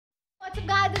What's up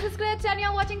guys, this is Chris and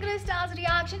you're watching Chris Star's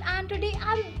Reaction, and today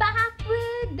I'm back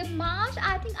with Dimash.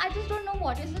 I think I just don't know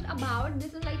what is it about.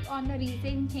 This is like on the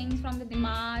recent things from the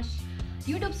Dimash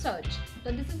YouTube search.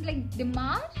 So this is like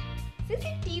Dimash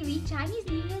CCTV Chinese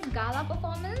New Year's Gala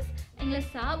performance English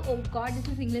sub. Oh god, this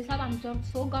is English sub. I'm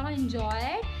so gonna enjoy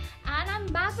it. And I'm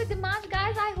back with Dimash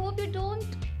guys. I hope you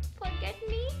don't forget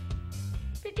me.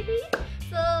 Pretty please.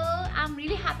 So I'm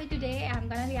really happy today. I'm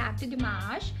gonna react to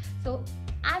Dimash. So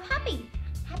I'm happy.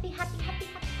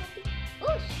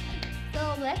 Oosh.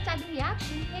 So let's start the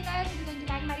reaction. Hey guys, if you're going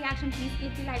to like my reaction, please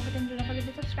click the like button. Do not forget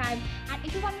to subscribe. And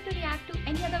if you want me to react to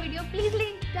any other video, please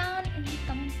link down in the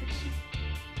comment section.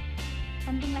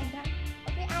 Something like that.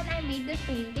 Okay, and I made this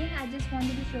painting. I just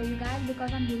wanted to show you guys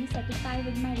because I'm really satisfied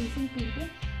with my recent painting.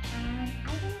 And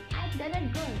I think I've done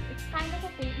it good. It's kind of a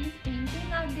famous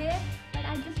painting out there, but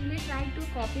I just really tried to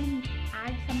copy and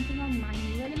add something of my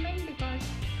new element because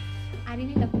I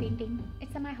really love painting.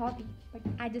 It's my hobby, but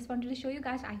I just wanted to show you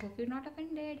guys. I hope you're not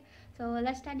offended. So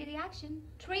let's start the reaction.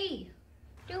 3,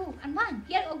 2, and 1.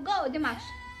 Here we go, Dimash.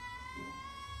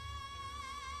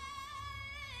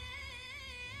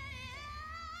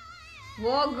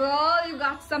 Whoa, girl, you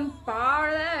got some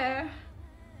power there.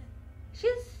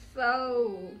 She's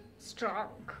so strong.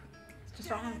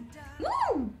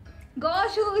 Woo!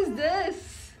 Gosh, who is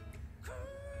this?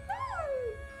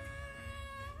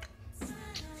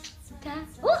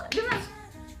 Oh, Dimash.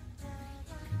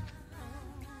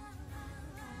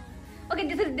 Okay,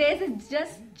 this is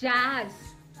just jazz.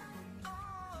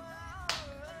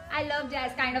 I love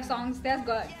jazz kind of songs. That's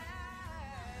good.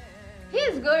 He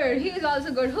is good. He is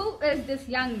also good. Who is this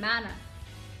young man?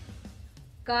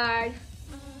 God.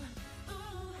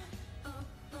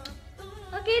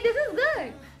 Okay, this is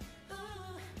good.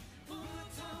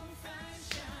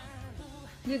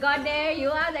 You got there. You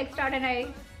are the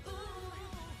extraordinary.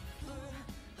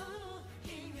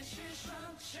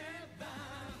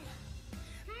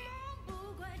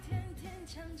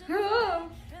 Oh.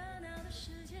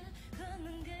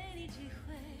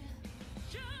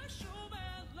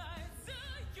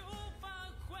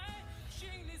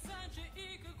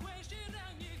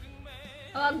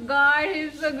 Oh god,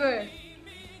 he's so good.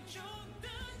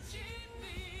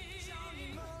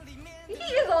 He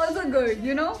is also good,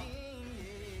 you know.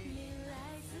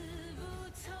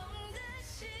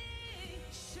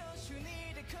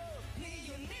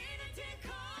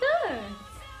 Good.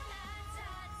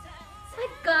 I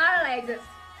kinda like this.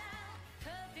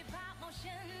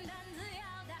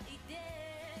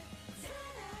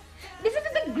 This is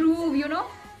the groove, you know,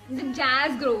 the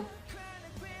jazz groove.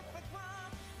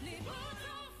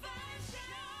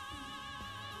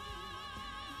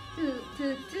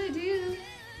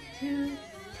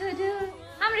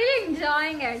 I'm really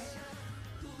enjoying it.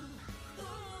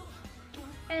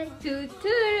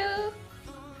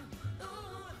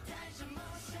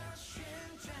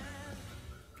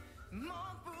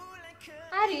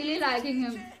 I really liking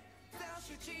him.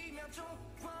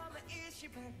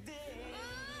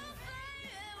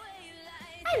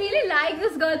 I really like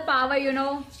this girl's power, you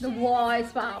know, the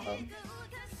voice power.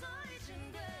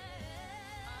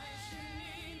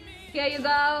 Here you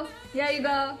go. Here you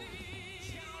go.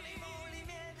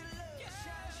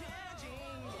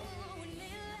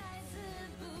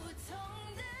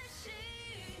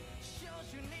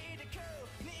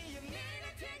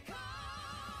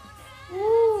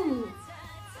 Ooh.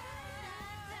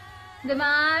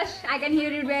 Dimash, I can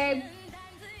hear it, babe.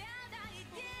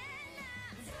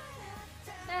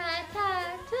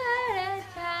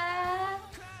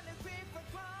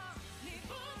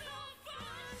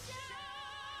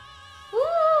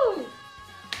 Ooh.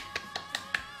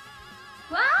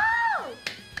 Wow.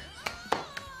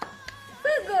 So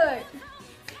good.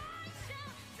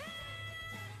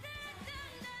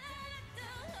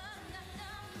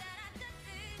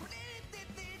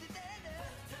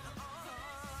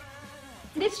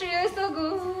 This trio is so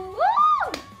good. Woo!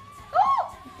 Woo!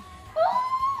 Woo!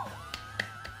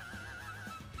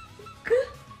 Good.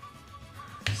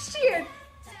 Shit.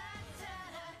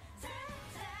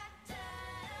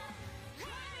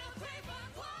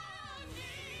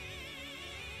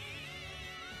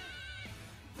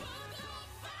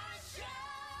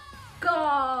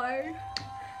 God.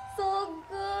 So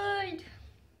good.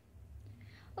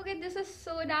 Okay, this is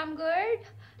so damn good.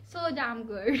 So damn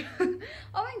good.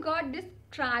 Oh my god, this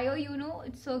trio, you know,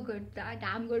 it's so good.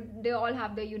 Damn good. They all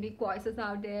have their unique voices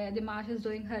out there. Dimash is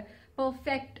doing her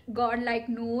perfect god-like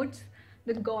notes,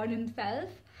 the god himself.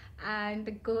 And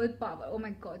the girl power, oh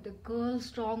my god, the girl's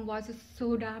strong voice is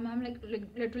so damn, I'm like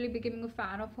literally becoming a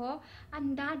fan of her.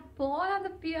 And that boy on the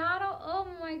piano, oh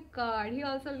my god, he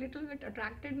also a little bit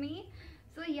attracted me.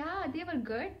 So yeah, they were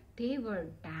good. They were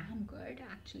damn good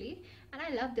actually. And I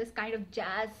love this kind of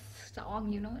jazz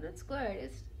song, you know. It's good.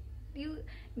 It's you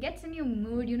gets in your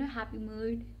mood, you know, happy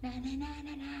mood. Na, na, na,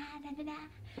 na, na, na, na.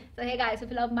 So hey guys, if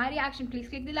you love my reaction, please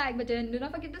click the like button. Do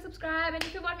not forget to subscribe. And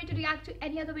if you want me to react to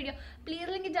any other video, please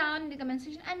link it down in the comment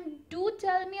section. And do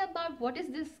tell me about what is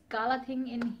this Gala thing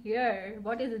in here.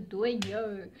 What is it doing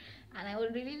here? And I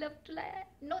would really love to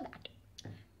know that.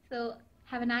 So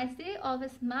have a nice day.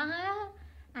 Always smile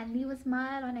and leave a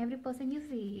smile on every person you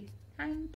see. Thank you.